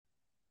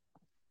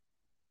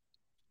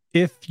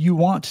If you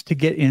want to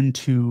get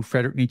into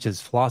Friedrich Nietzsche's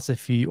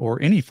philosophy,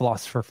 or any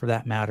philosopher for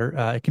that matter,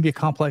 it can be a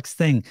complex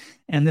thing.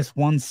 And this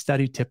one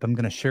study tip I'm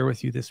going to share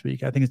with you this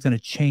week, I think it's going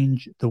to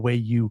change the way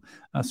you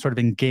sort of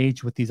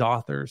engage with these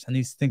authors and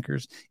these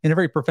thinkers in a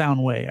very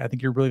profound way. I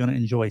think you're really going to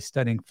enjoy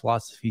studying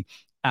philosophy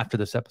after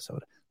this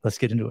episode. Let's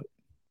get into it.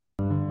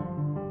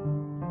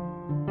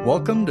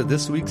 Welcome to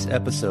this week's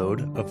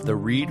episode of the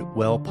Read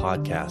Well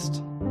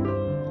podcast.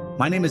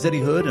 My name is Eddie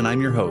Hood, and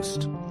I'm your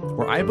host,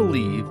 where I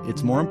believe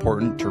it's more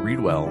important to read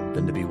well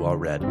than to be well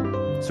read.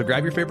 So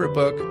grab your favorite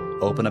book,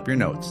 open up your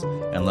notes,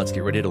 and let's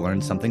get ready to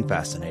learn something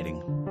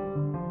fascinating.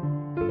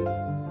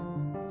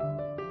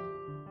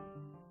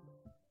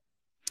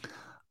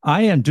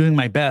 I am doing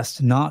my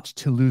best not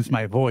to lose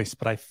my voice,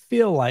 but I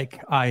feel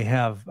like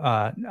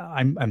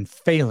I'm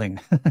failing.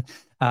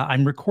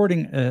 I'm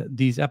recording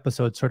these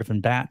episodes sort of in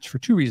batch for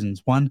two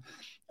reasons. One,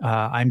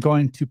 I'm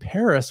going to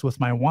Paris with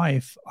my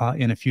wife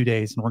in a few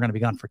days, and we're going to be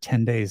gone for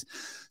 10 days.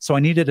 So I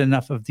needed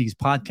enough of these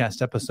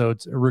podcast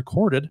episodes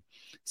recorded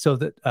so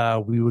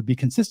that we would be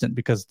consistent,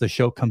 because the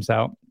show comes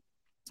out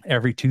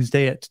every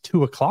Tuesday at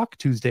 2 o'clock,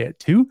 Tuesday at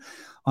 2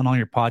 on all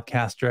your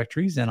podcast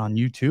directories and on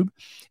YouTube.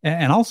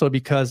 And also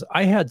because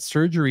I had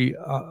surgery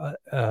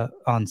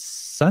on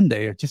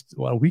Sunday, just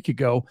a week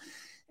ago,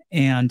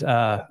 and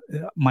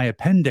my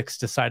appendix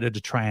decided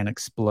to try and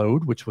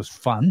explode, which was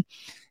fun.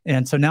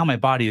 And so now my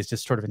body is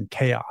just sort of in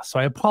chaos. So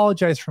I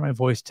apologize for my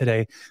voice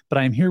today, but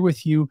I'm here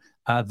with you.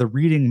 The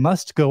reading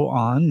must go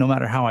on no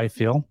matter how I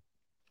feel.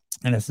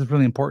 And this is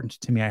really important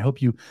to me. I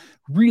hope you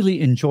really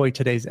enjoy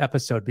today's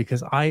episode,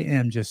 because I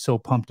am just so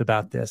pumped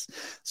about this.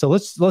 So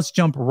let's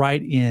jump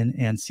right in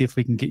and see if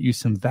we can get you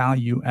some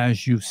value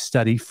as you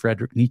study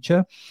Friedrich Nietzsche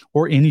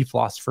or any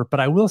philosopher. But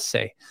I will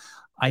say,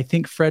 I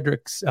think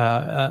Friedrich's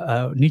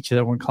Nietzsche,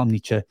 I won't call him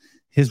Nietzsche,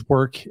 his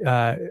work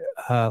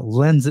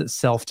lends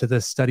itself to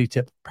this study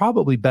tip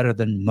probably better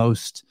than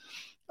most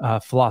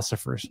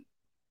philosophers,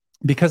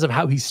 because of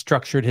how he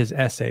structured his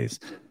essays.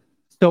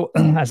 So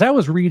as I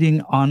was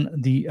reading on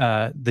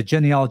the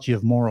genealogy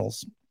of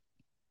morals,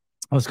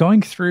 I was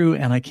going through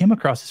and I came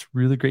across this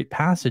really great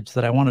passage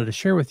that I wanted to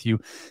share with you,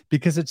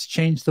 because it's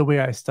changed the way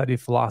I study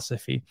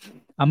philosophy.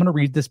 I'm going to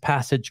read this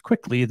passage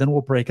quickly, then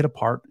we'll break it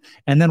apart,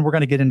 and then we're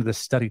going to get into the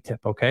study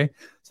tip, okay?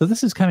 So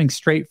this is coming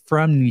straight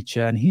from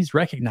Nietzsche, and he's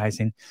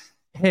recognizing,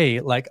 hey,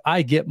 like,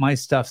 I get my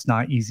stuff's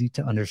not easy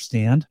to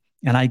understand,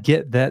 and I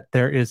get that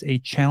there is a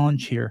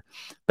challenge here.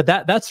 But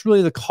that's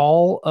really the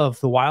call of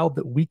the wild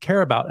that we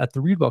care about at the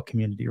Read Well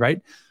community,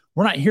 right?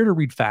 We're not here to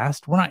read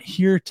fast. We're not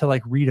here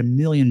to read a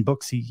million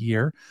books a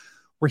year.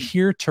 We're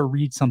here to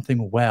read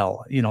something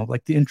well. You know,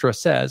 like the intro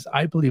says,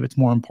 I believe it's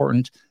more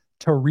important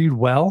to read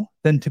well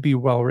than to be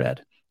well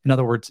read. In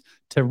other words,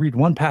 to read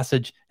one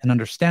passage and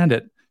understand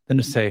it than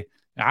to say,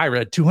 I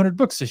read 200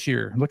 books this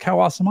year. Look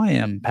how awesome I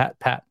am.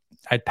 Pat.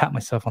 I'd pat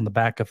myself on the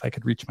back if I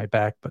could reach my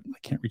back, but I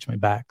can't reach my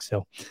back.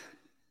 So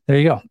there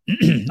you go.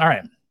 All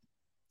right.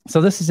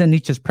 So this is in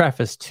Nietzsche's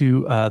preface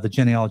to the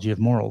Genealogy of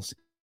Morals.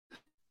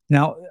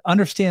 Now,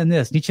 understand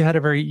this. Nietzsche had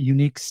a very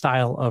unique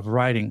style of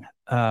writing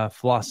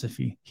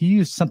philosophy. He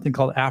used something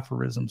called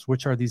aphorisms,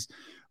 which are these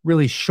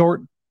really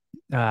short,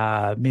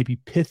 maybe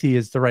pithy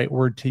is the right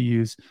word to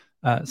use,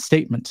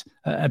 statement.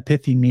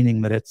 Pithy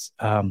meaning that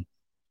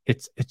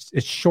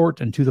it's short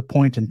and to the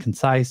point and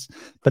concise,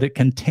 but it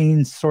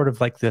contains sort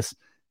of like this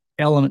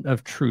element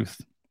of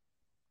truth,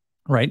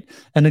 right?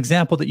 An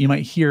example that you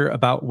might hear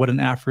about what an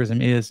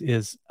aphorism is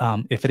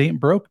if it ain't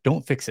broke,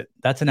 don't fix it.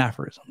 That's an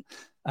aphorism.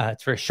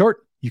 It's very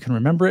short. You can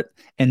remember it.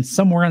 And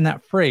somewhere in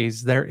that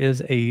phrase, there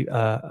is an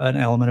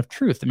element of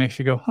truth that makes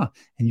you go, huh,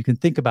 and you can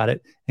think about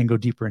it and go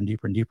deeper and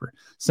deeper and deeper.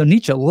 So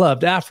Nietzsche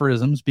loved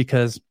aphorisms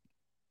because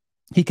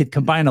he could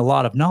combine a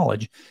lot of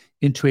knowledge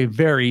into a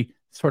very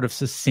sort of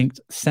succinct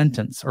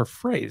sentence or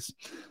phrase.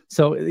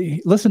 So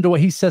listen to what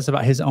he says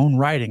about his own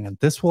writing, and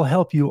this will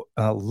help you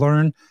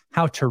learn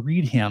how to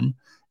read him,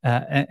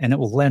 and it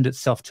will lend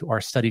itself to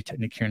our study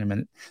technique here in a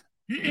minute.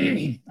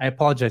 I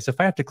apologize if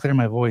I have to clear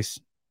my voice.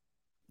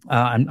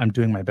 I'm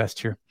doing my best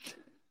here.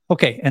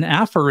 Okay, an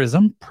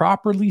aphorism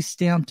properly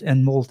stamped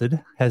and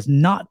molded has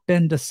not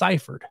been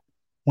deciphered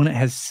when it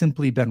has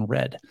simply been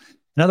read.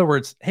 In other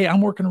words, hey, I'm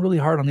working really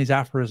hard on these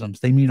aphorisms.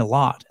 They mean a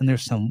lot, and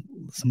there's some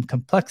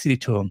complexity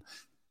to them.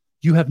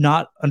 You have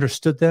not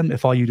understood them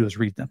if all you do is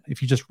read them.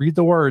 If you just read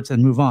the words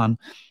and move on,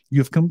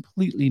 you've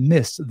completely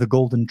missed the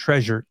golden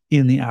treasure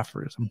in the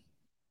aphorism.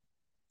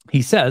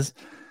 He says,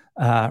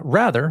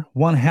 rather,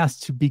 one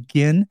has to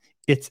begin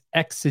its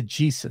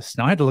exegesis.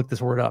 Now, I had to look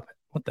this word up.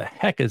 What the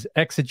heck does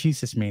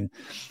exegesis mean?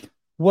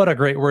 What a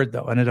great word,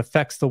 though, and it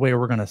affects the way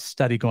we're going to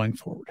study going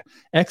forward.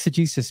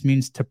 Exegesis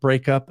means to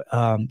break up,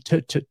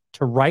 to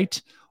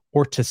write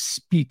or to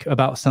speak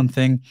about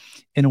something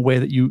in a way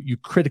that you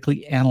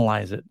critically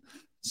analyze it.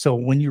 So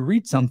when you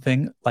read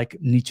something like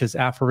Nietzsche's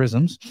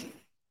aphorisms,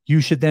 you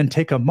should then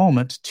take a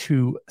moment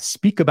to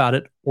speak about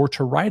it or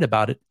to write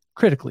about it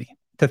critically,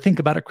 to think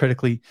about it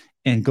critically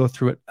and go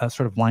through it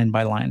sort of line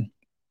by line.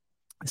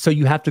 So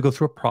you have to go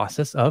through a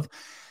process of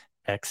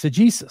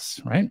exegesis,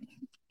 right?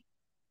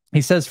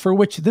 He says, for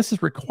which this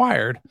is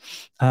required,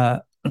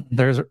 backing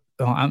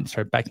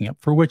up,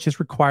 for which is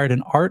required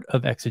an art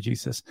of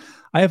exegesis.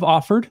 I have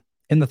offered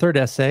in the third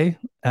essay,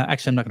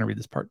 actually, I'm not going to read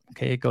this part.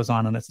 Okay, it goes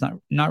on and it's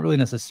not really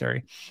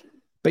necessary.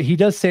 But he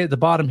does say at the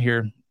bottom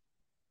here,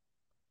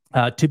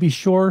 to be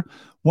sure,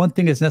 one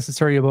thing is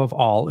necessary above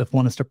all if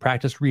one is to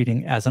practice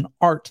reading as an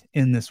art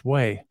in this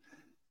way,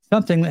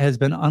 something that has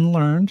been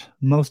unlearned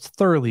most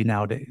thoroughly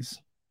nowadays.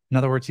 In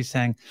other words, he's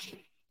saying,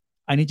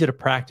 I need you to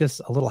practice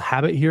a little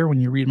habit here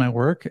when you read my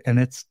work, and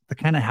it's the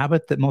kind of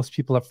habit that most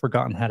people have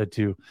forgotten how to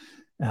do.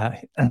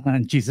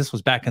 And geez, this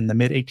was back in the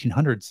mid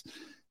 1800s.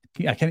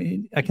 I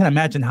can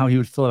imagine how he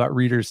would feel about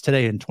readers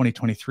today in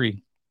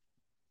 2023.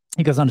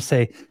 He goes on to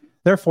say,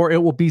 therefore,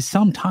 it will be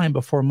some time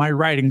before my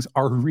writings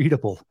are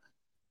readable,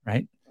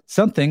 right?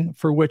 Something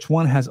for which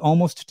one has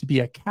almost to be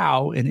a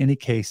cow in any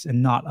case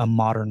and not a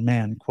modern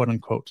man, quote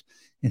unquote.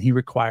 And he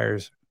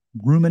requires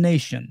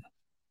rumination.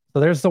 So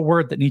there's the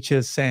word that Nietzsche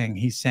is saying.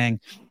 He's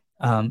saying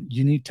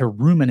you need to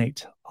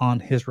ruminate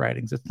on his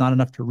writings. It's not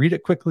enough to read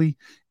it quickly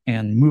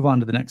and move on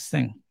to the next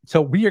thing.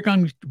 So we are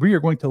going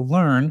to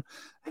learn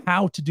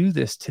how to do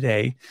this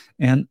today.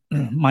 And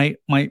my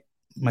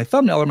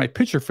thumbnail or my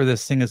picture for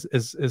this thing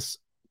is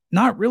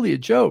not really a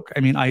joke. I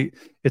mean,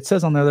 it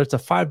says on there that it's a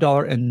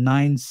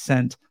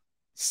 $5.09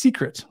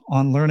 secret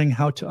on learning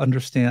how to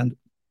understand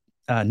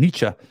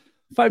Nietzsche.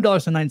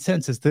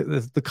 $5.09 is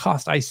the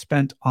cost I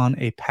spent on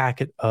a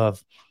packet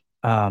of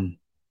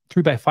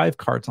 3x5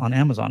 cards on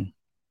Amazon.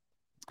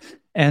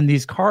 And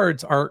these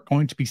cards are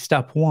going to be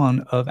step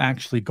one of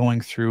actually going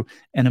through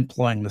and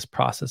employing this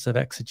process of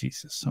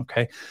exegesis.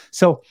 Okay.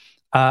 So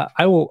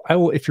I will,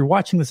 if you're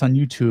watching this on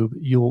YouTube,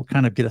 you'll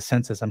kind of get a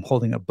sense as I'm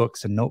holding up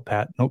books and note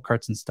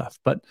cards and stuff,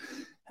 but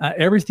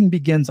everything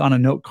begins on a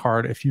note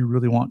card if you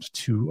really want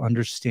to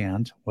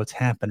understand what's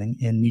happening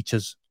in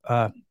Nietzsche's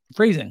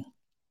phrasing.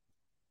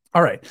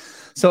 All right.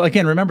 So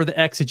again, remember the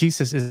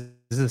exegesis is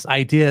this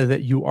idea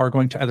that you are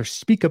going to either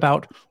speak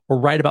about or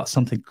write about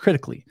something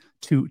critically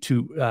to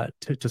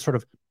sort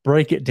of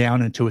break it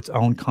down into its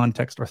own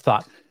context or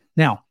thought.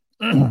 Now,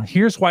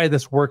 here's why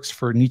this works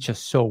for Nietzsche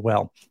so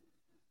well.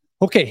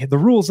 Okay, the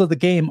rules of the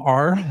game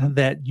are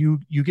that you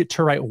get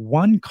to write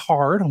one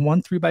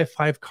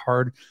 3x5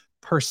 card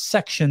per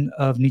section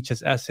of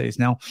Nietzsche's essays.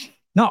 Now,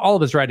 not all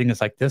of his writing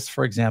is like this.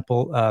 For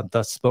example,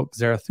 Thus Spoke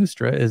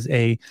Zarathustra is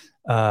a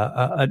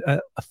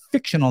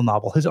fictional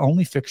novel, his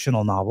only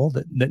fictional novel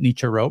that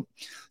Nietzsche wrote.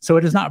 So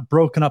it is not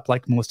broken up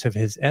like most of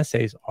his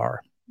essays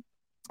are.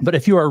 But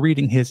if you are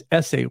reading his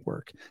essay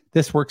work,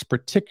 this works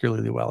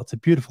particularly well. It's a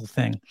beautiful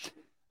thing.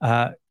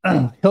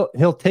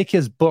 He'll take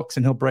his books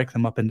and he'll break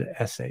them up into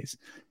essays.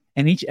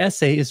 And each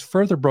essay is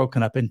further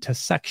broken up into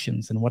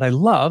sections. And what I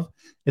love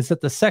is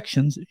that the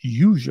sections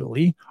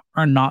usually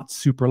are not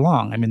super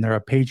long. I mean, they're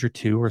a page or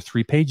 2 or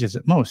 3 pages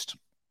at most.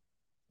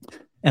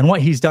 And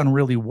what he's done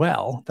really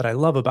well that I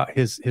love about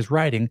his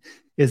writing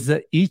is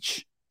that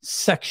each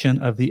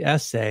section of the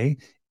essay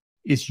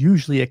is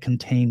usually a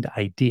contained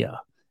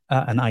idea,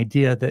 an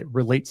idea that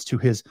relates to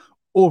his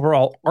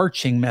overall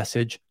arching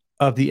message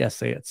of the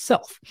essay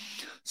itself.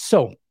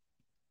 So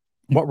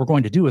what we're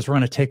going to do is we're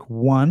going to take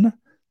one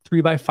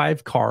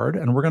 3x5 card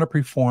and we're going to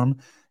perform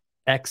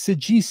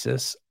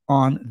exegesis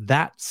on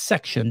that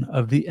section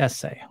of the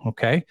essay.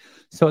 Okay.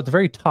 So at the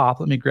very top,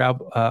 let me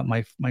grab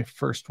my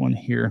first one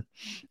here.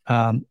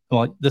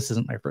 Well, this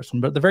isn't my first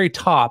one, but at the very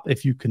top,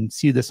 if you can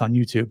see this on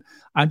YouTube,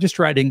 I'm just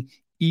writing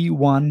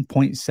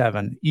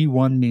E1.7.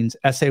 E1 means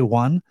essay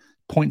 1.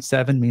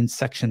 0.7 means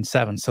section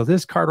 7. So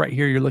this card right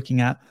here you're looking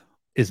at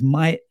is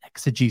my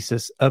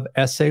exegesis of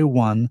essay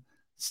 1,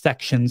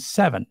 section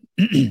 7.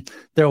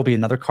 There will be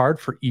another card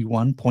for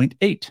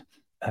E1.8,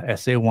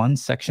 essay 1,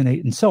 section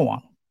 8, and so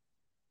on.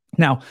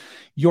 Now,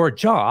 your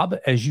job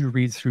as you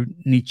read through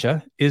Nietzsche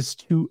is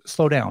to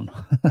slow down.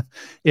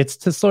 It's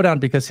to slow down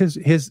because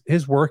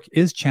his work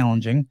is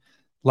challenging,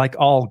 like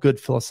all good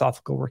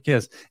philosophical work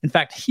is. In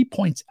fact, he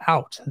points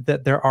out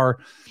that there are,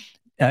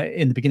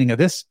 in the beginning of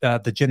this,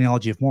 the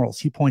genealogy of morals,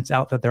 he points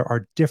out that there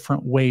are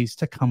different ways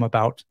to come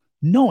about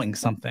knowing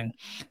something.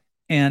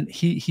 And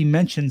he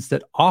mentions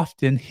that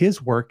often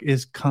his work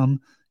comes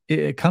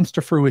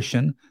to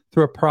fruition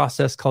through a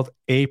process called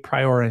a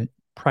priori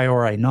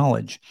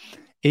knowledge.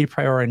 A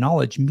priori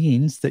knowledge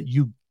means that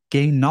you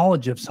gain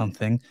knowledge of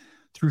something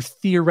through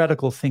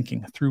theoretical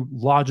thinking, through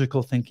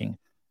logical thinking,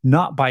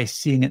 not by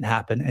seeing it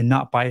happen and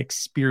not by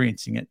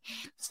experiencing it.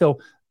 So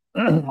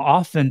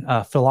often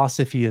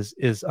philosophy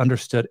is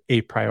understood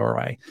a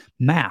priori.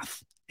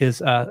 Math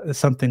is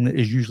something that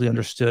is usually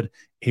understood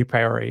a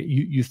priori.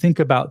 You think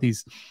about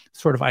these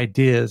sort of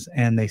ideas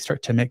and they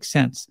start to make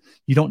sense.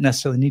 You don't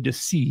necessarily need to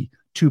see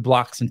 2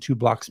 blocks and 2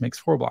 blocks makes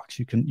 4 blocks.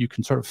 You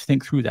can sort of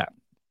think through that,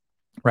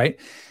 right?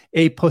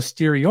 A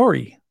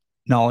posteriori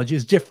knowledge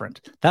is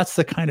different. That's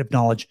the kind of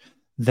knowledge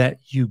that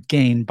you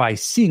gain by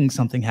seeing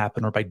something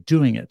happen or by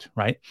doing it,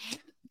 right?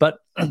 But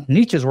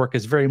Nietzsche's work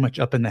is very much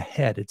up in the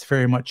head. It's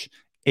very much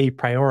a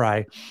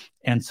priori.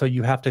 And so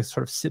you have to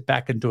sort of sit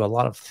back and do a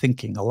lot of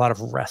thinking, a lot of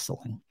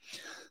wrestling.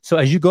 So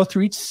as you go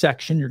through each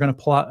section, you're going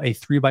to pull out a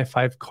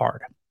 3x5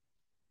 card.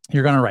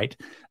 You're going to write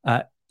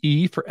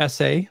E for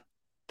essay,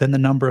 then the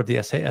number of the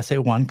essay, essay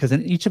 1, because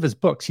in each of his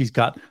books, he's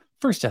got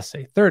first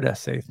essay, third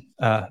essay,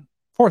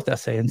 fourth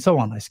essay, and so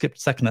on. I skipped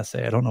second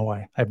essay. I don't know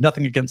why. I have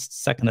nothing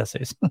against second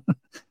essays.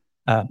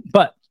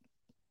 But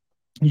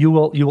you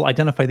will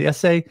identify the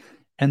essay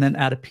and then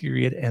add a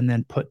period and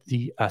then put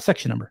the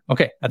section number.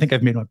 Okay, I think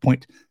I've made my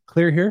point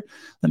clear here.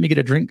 Let me get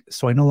a drink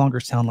so I no longer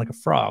sound like a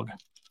frog.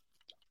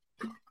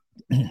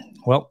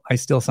 Well, I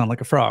still sound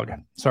like a frog.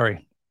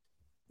 Sorry.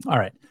 All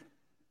right.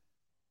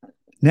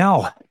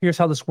 Now, here's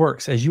how this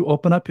works. As you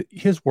open up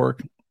his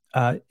work,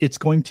 it's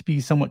going to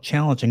be somewhat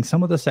challenging.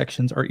 Some of the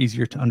sections are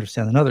easier to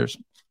understand than others,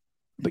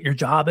 but your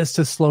job is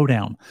to slow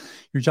down.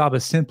 Your job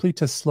is simply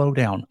to slow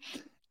down.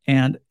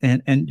 And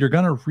you're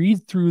going to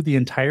read through the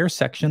entire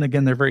section.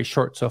 Again, they're very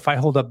short. So if I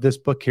hold up this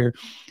book here,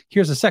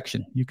 here's a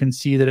section. You can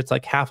see that it's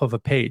like half of a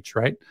page,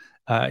 right?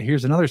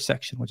 Here's another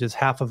section, which is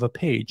half of a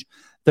page.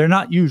 They're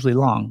not usually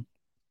long,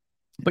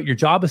 but your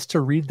job is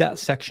to read that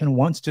section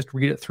once, just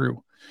read it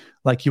through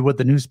like you would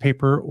the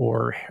newspaper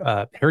or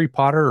Harry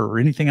Potter or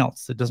anything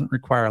else that doesn't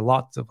require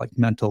lots of like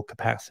mental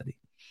capacity.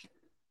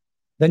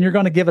 Then you're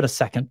going to give it a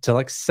second to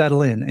like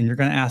settle in, and you're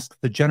going to ask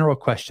the general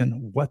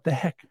question, what the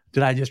heck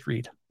did I just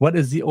read? What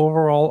is the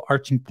overall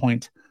arching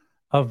point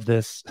of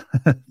this,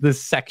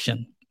 this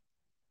section?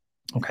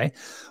 Okay.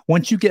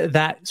 Once you get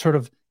that sort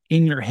of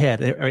in your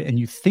head and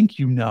you think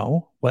you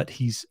know what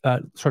he's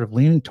sort of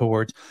leaning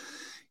towards,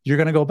 you're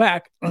going to go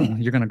back,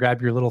 you're going to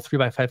grab your little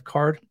 3x5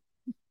 card,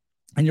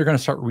 and you're going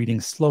to start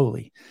reading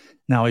slowly.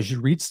 Now, as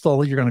you read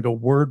slowly, you're going to go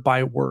word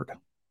by word.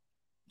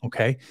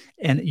 Okay.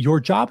 And your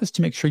job is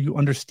to make sure you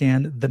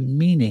understand the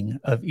meaning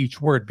of each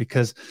word,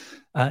 because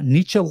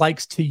Nietzsche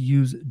likes to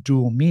use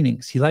dual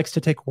meanings. He likes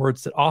to take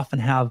words that often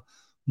have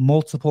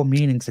multiple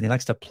meanings, and he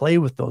likes to play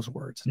with those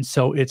words. And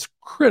so it's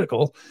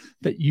critical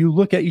that you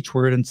look at each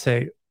word and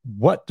say,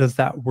 what does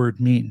that word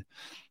mean?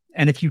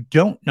 And if you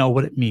don't know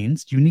what it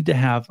means, you need to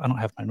have, I don't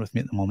have mine with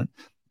me at the moment,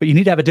 but you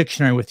need to have a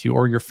dictionary with you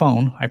or your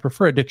phone. I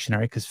prefer a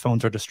dictionary because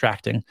phones are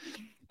distracting.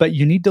 But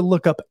you need to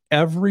look up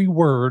every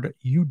word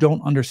you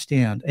don't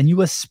understand. And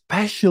you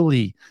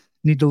especially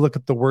need to look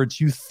up the words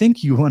you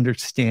think you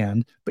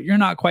understand, but you're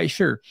not quite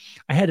sure.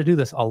 I had to do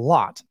this a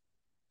lot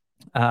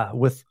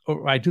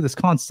I do this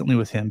constantly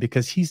with him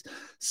because he's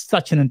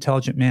such an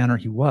intelligent man, or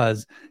he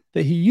was,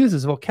 that he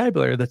uses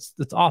vocabulary that's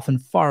often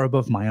far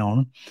above my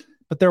own.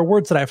 But there are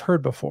words that I've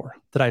heard before,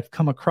 that I've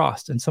come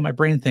across. And so my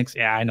brain thinks,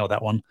 yeah, I know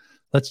that one.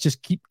 Let's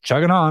just keep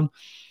chugging on.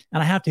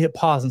 And I have to hit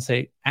pause and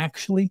say,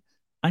 actually,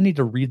 I need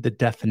to read the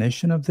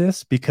definition of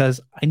this because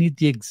I need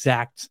the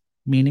exact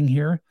meaning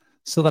here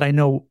so that I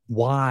know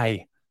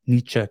why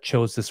Nietzsche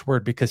chose this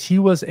word, because he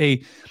was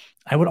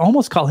I would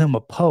almost call him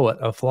a poet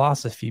of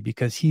philosophy,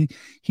 because he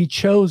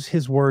chose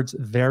his words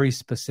very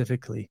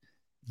specifically,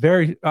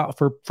 very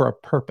for a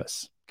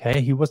purpose.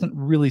 Okay. He wasn't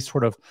really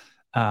sort of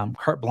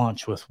carte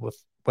blanche with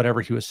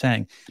whatever he was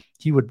saying.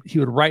 He would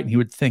write and he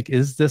would think,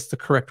 is this the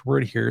correct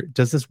word here?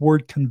 Does this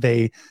word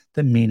convey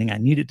the meaning I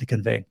need it to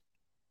convey?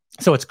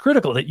 So it's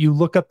critical that you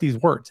look up these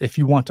words if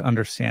you want to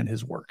understand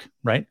his work,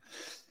 right?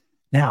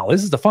 Now,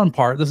 this is the fun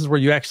part. This is where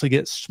you actually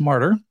get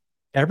smarter.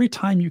 Every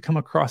time you come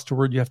across a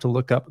word you have to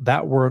look up,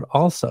 that word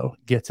also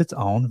gets its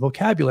own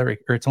vocabulary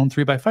or its own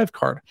 3x5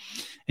 card.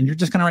 And you're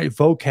just going to write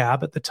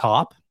vocab at the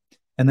top.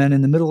 And then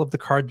in the middle of the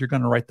card, you're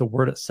going to write the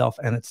word itself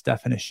and its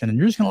definition. And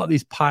you're just going to let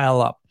these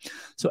pile up.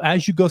 So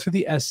as you go through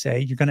the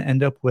essay, you're going to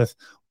end up with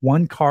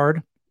one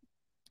card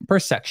per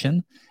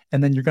section.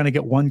 And then you're going to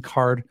get one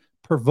card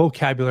per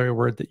vocabulary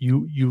word that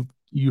you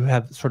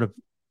have sort of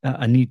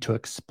a need to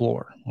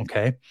explore.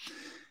 Okay.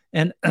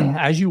 And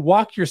as you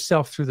walk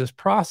yourself through this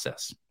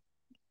process,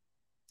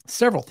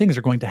 several things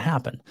are going to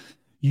happen.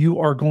 You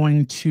are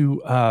going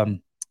to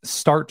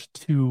start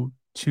to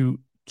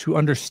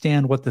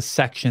understand what the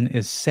section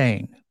is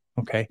saying.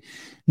 Okay.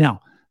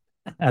 Now,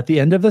 at the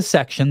end of the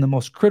section, the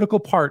most critical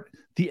part,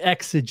 the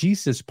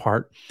exegesis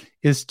part,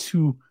 is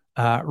to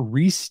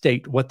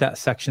restate what that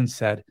section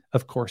said,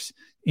 of course,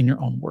 in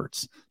your own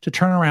words, to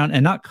turn around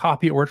and not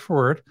copy it word for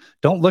word.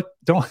 Don't go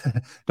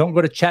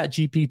to Chat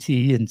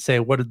GPT and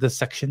say, what did this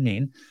section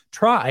mean?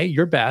 Try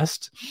your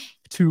best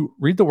to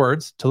read the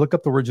words, to look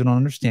up the words you don't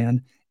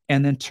understand,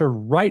 and then to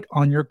write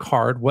on your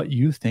card what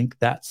you think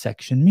that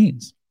section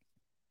means.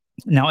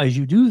 Now, as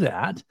you do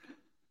that,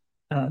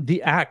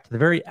 the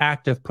very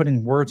act of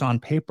putting words on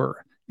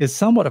paper is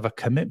somewhat of a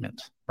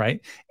commitment,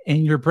 right?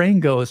 And your brain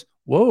goes,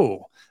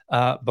 whoa,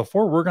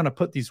 before we're going to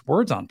put these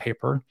words on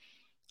paper,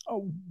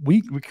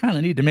 we kind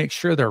of need to make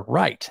sure they're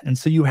right. And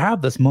so you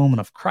have this moment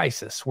of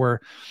crisis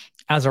where,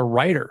 as a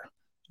writer,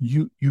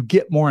 you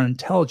get more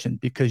intelligent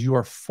because you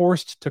are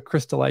forced to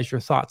crystallize your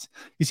thoughts.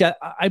 You see,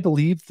 I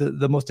believe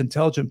the most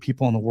intelligent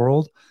people in the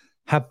world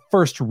have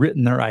first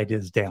written their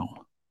ideas down,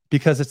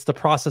 because it's the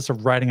process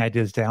of writing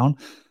ideas down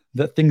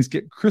that things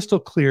get crystal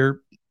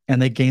clear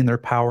and they gain their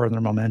power and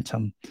their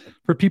momentum.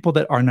 For people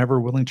that are never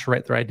willing to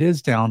write their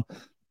ideas down,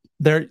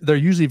 they're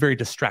usually very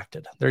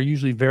distracted. They're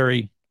usually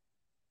very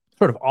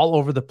sort of all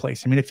over the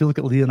place. I mean, if you look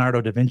at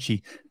Leonardo da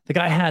Vinci, the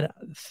guy had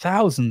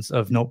thousands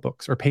of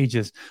notebooks or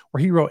pages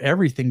where he wrote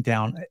everything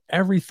down.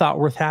 Every thought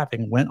worth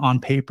having went on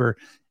paper,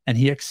 and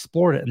he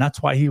explored it. And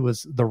that's why he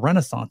was the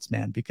Renaissance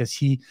man, because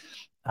he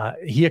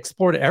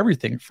explored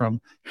everything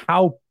from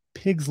how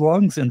pigs'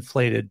 lungs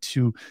inflated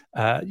to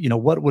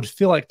what it would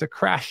feel like to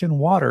crash in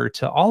water,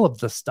 to all of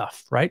the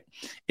stuff, right?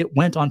 It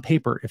went on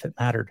paper if it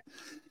mattered.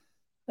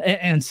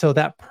 And so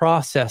that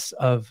process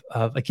of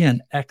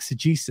again,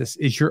 exegesis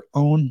is your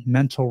own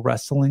mental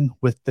wrestling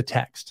with the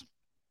text.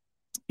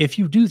 If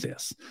you do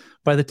this,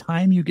 by the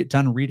time you get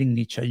done reading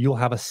Nietzsche, you'll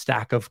have a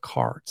stack of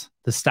cards.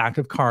 The stack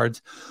of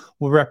cards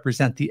will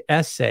represent the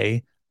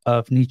essay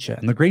of Nietzsche.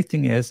 And the great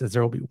thing is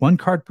there will be one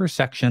card per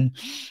section,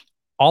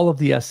 all of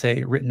the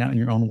essay written out in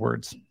your own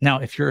words. Now,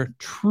 if you're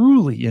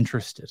truly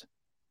interested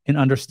in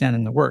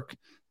understanding the work,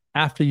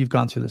 after you've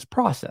gone through this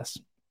process,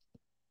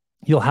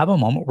 you'll have a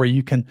moment where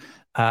you can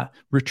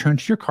return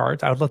to your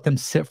cards. I would let them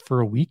sit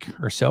for a week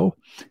or so,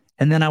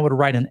 and then I would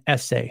write an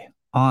essay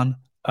on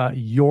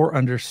your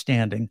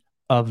understanding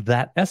of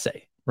that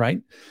essay,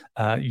 right?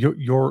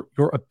 Your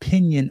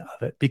opinion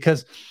of it,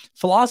 because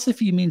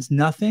philosophy means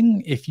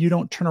nothing if you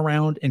don't turn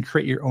around and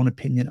create your own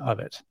opinion of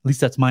it. At least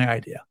that's my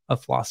idea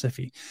of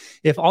philosophy.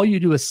 If all you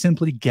do is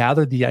simply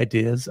gather the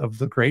ideas of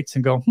the greats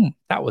and go,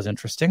 that was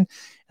interesting,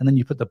 and then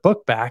you put the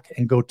book back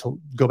and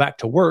go back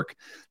to work,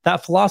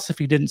 that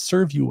philosophy didn't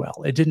serve you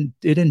well. It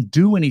didn't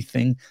do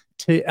anything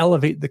to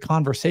elevate the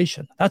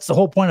conversation. That's the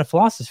whole point of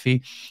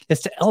philosophy,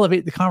 is to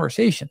elevate the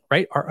conversation,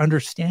 right? Our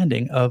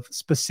understanding of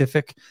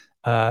specific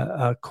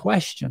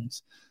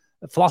questions.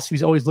 Philosophy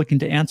is always looking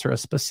to answer a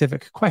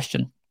specific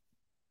question.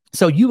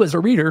 So you as a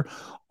reader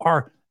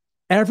are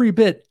every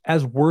bit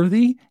as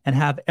worthy and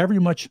have every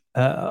much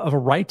of a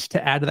right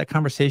to add to that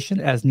conversation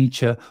as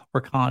Nietzsche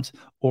or Kant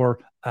or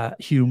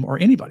Hume or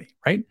anybody,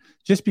 right?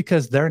 Just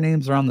because their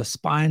names are on the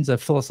spines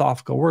of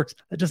philosophical works,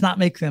 that does not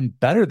make them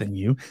better than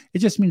you. It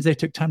just means they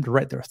took time to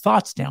write their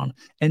thoughts down,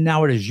 and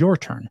now it is your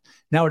turn.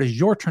 Now it is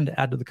your turn to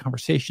add to the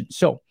conversation.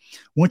 So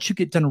once you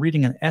get done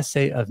reading an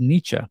essay of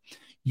Nietzsche,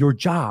 your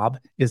job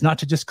is not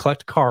to just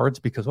collect cards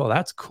because, well,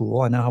 that's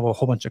cool, I now have a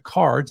whole bunch of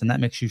cards, and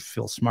that makes you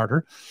feel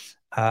smarter.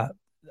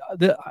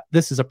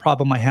 This is a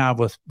problem I have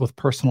with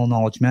personal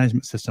knowledge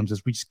management systems,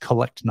 is we just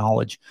collect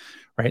knowledge,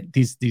 right?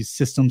 These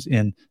systems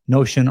in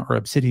Notion or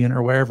Obsidian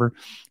or wherever,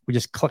 we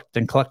just collect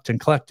and collect and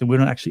collect, and we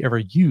don't actually ever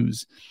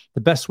use.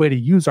 The best way to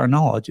use our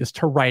knowledge is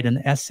to write an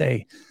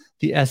essay.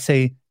 The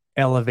essay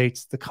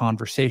elevates the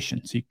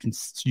conversation, so you can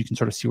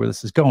sort of see where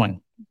this is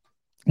going.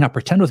 Now,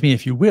 pretend with me,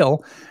 if you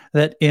will,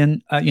 that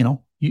in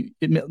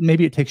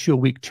maybe it takes you a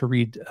week to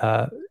read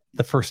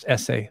the first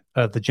essay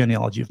of the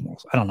genealogy of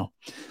morals. I don't know.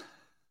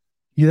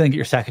 You then get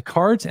your stack of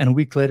cards, and a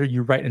week later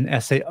you write an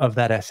essay of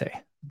that essay,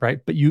 right?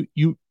 But you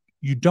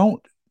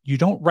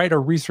don't write a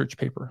research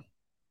paper.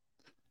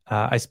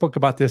 I spoke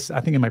about this,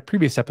 I think, in my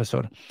previous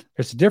episode.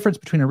 There's a difference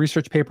between a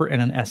research paper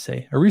and an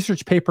essay. A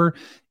research paper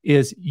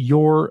is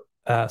your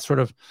sort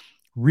of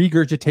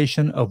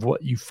regurgitation of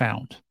what you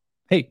found.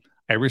 Hey,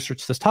 I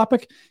researched this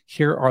topic.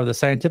 Here are the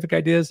scientific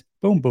ideas.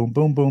 Boom, boom,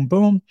 boom, boom,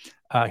 boom.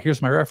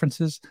 Here's my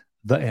references.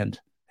 The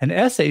end. An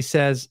essay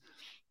says,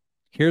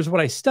 here's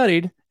what I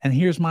studied, and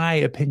here's my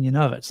opinion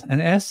of it. An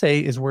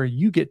essay is where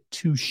you get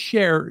to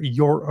share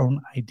your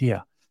own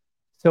idea.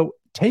 So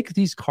take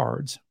these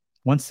cards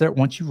once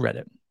you've read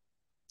it,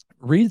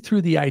 read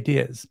through the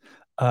ideas,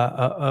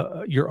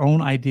 your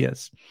own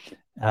ideas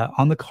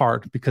on the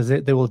card, because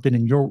they will have been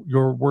in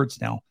your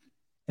words now,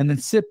 and then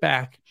sit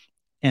back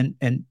and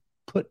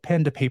put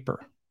pen to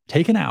paper.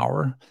 Take an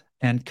hour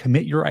and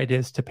commit your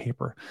ideas to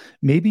paper.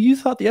 Maybe you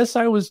thought the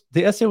essay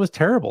was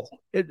terrible.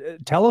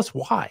 Tell us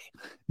why.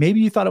 Maybe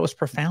you thought it was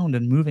profound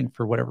and moving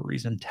for whatever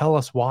reason. Tell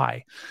us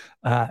why.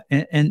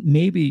 And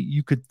maybe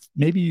you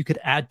could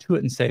add to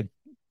it and say,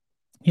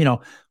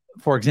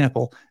 for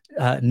example,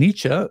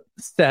 Nietzsche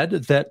said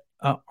that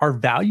our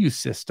value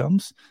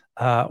systems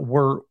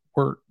were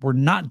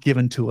not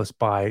given to us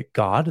by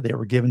God. They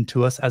were given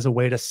to us as a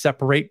way to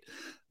separate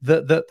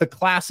the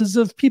classes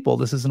of people.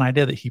 This is an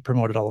idea that he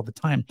promoted all of the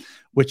time,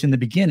 which in the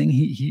beginning,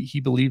 he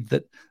believed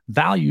that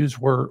values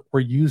were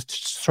used to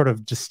sort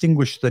of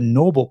distinguish the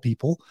noble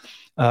people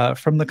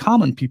from the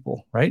common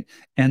people, right?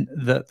 And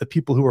the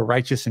people who were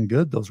righteous and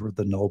good, those were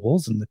the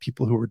nobles, and the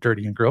people who were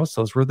dirty and gross,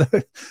 those were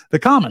the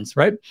commons,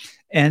 right?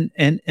 And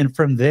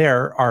from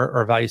there,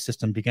 our value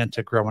system began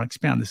to grow and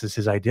expand. This is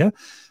his idea.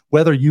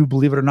 Whether you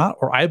believe it or not,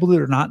 or I believe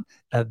it or not,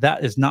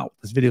 that is not what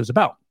this video is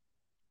about.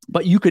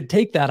 But you could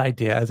take that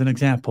idea as an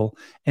example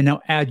and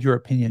now add your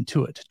opinion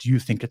to it. Do you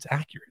think it's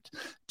accurate?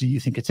 Do you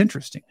think it's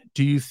interesting?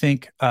 Do you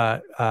think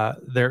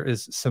there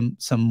is some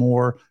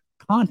more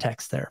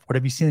context there? What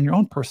have you seen in your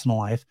own personal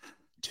life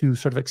to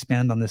sort of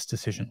expand on this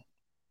decision?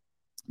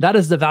 That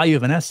is the value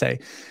of an essay.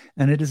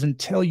 And it is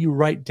until you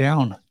write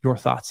down your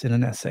thoughts in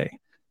an essay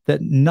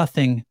that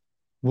nothing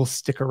will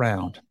stick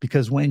around.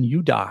 Because when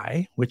you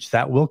die, which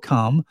that will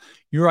come,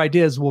 your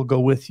ideas will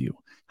go with you.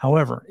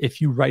 However,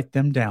 if you write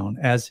them down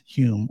as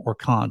Hume or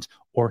Kant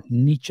or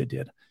Nietzsche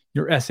did,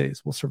 your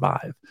essays will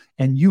survive,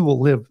 and you will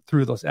live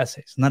through those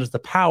essays. And that is the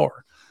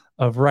power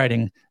of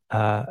writing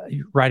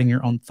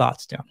your own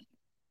thoughts down.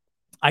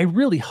 I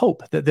really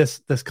hope that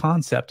this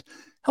concept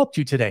helped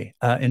you today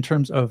in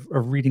terms of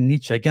reading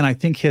Nietzsche. Again, I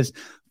think his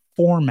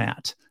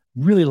format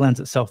really lends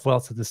itself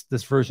well to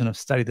this version of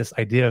study, this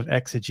idea of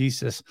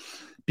exegesis,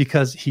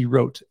 because he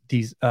wrote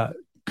these kind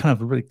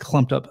of really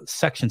clumped up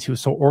sections. He was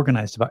so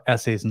organized about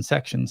essays and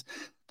sections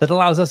that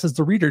allows us as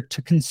the reader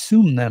to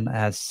consume them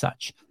as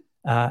such.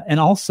 And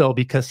also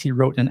because he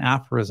wrote in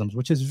aphorisms,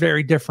 which is a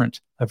very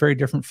different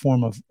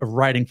form of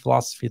writing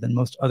philosophy than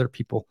most other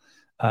people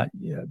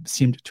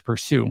seemed to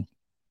pursue.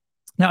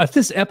 Now, if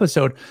this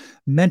episode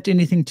meant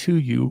anything to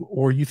you,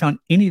 or you found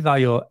any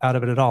value out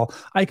of it at all,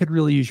 I could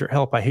really use your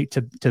help. I hate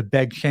to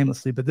beg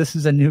shamelessly, but this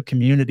is a new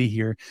community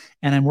here,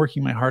 and I'm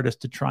working my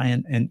hardest to try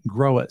and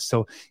grow it.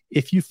 So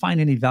if you find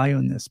any value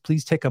in this,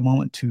 please take a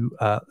moment to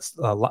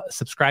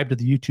subscribe to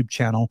the YouTube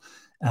channel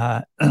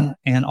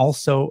and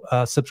also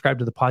subscribe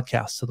to the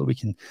podcast so that we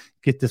can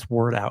get this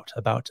word out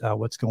about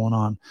what's going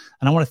on.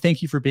 And I want to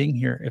thank you for being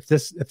here. If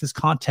this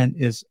content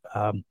is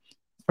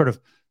sort of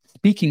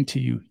speaking to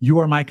you, you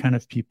are my kind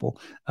of people.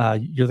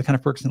 You're the kind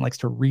of person that likes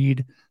to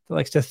read, that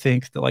likes to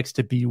think, that likes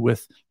to be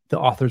with the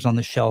authors on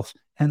the shelf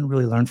and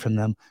really learn from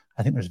them.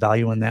 I think there's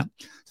value in that.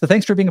 So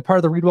thanks for being a part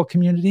of the Read Well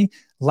community.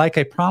 Like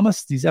I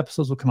promised, these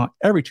episodes will come out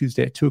every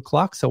Tuesday at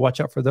 2:00. So watch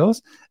out for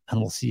those, and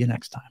we'll see you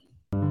next time.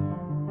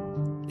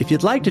 If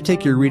you'd like to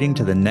take your reading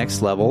to the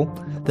next level,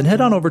 then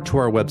head on over to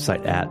our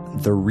website at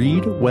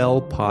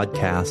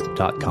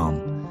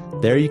thereadwellpodcast.com.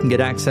 There you can get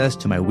access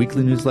to my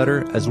weekly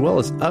newsletter as well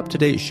as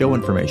up-to-date show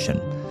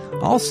information.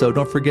 Also,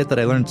 don't forget that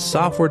I learned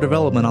software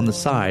development on the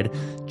side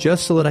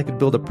just so that I could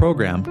build a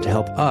program to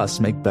help us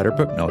make better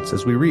book notes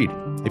as we read.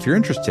 If you're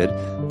interested,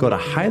 go to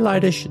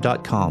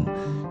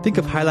highlightish.com. Think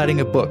of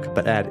highlighting a book,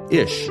 but add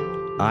ish,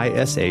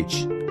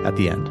 I-S-H, at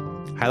the end.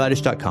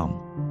 Highlightish.com.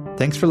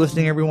 Thanks for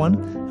listening, everyone,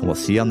 and we'll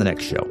see you on the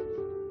next show.